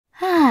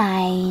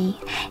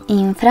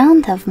In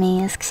front of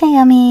me is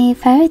XIAOMI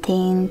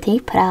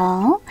 13T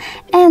Pro,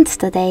 and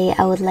today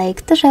I would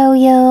like to show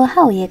you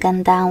how you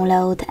can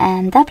download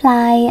and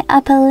apply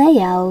Apple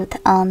layout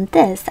on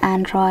this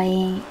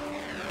Android.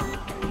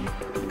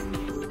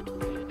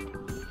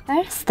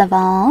 First of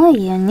all,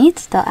 you need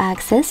to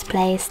access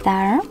Play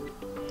Store.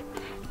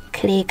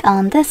 Click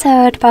on the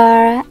search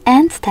bar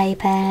and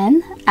type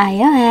in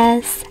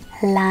iOS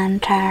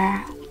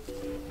Launcher.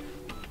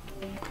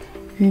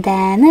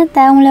 Then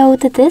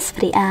download this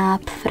free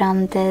app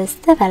from this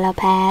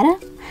developer,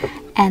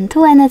 and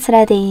when it's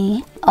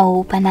ready,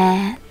 open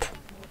it.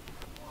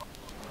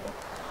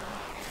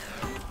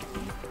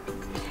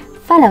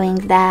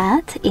 Following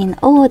that, in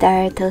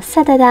order to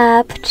set it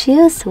up,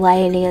 choose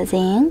while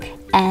using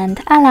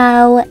and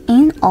allow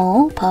in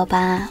all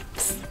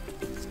pop-ups.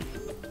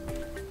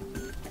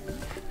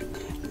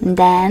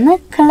 Then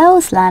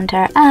close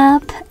Launcher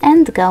app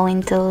and go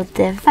into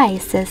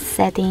Devices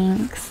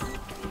settings.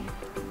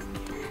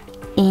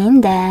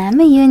 In them,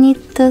 you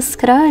need to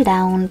scroll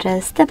down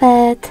just a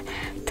bit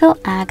to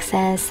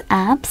access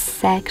Apps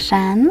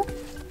section.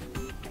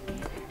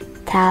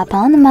 Tap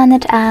on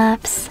Manage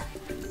Apps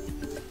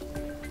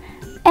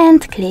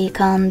and click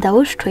on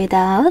those three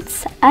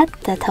dots at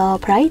the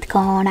top right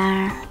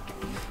corner.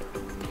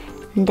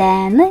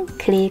 Then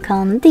click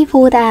on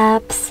Default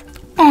Apps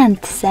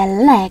and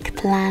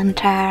select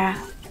Launcher.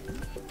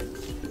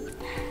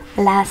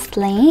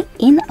 Lastly,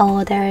 in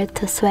order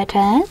to switch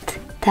it,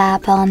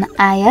 tap on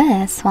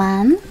iOS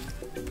one,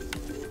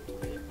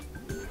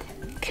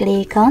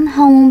 click on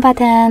Home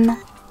button,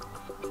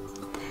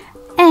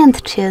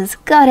 and choose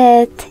Got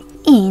It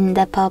in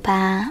the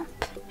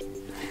pop-up.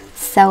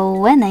 So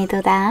when I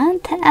do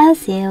that,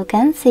 as you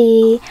can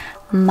see,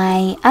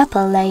 my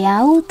Apple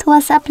layout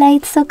was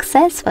applied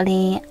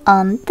successfully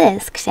on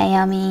this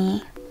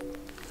XIAOMI.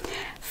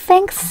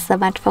 Thanks so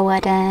much for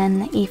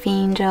watching. If you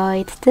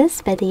enjoyed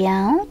this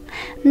video,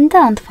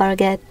 don't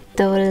forget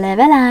to leave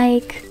a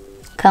like,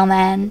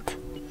 comment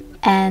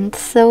and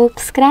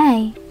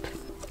subscribe.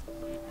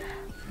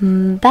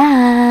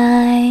 Bye!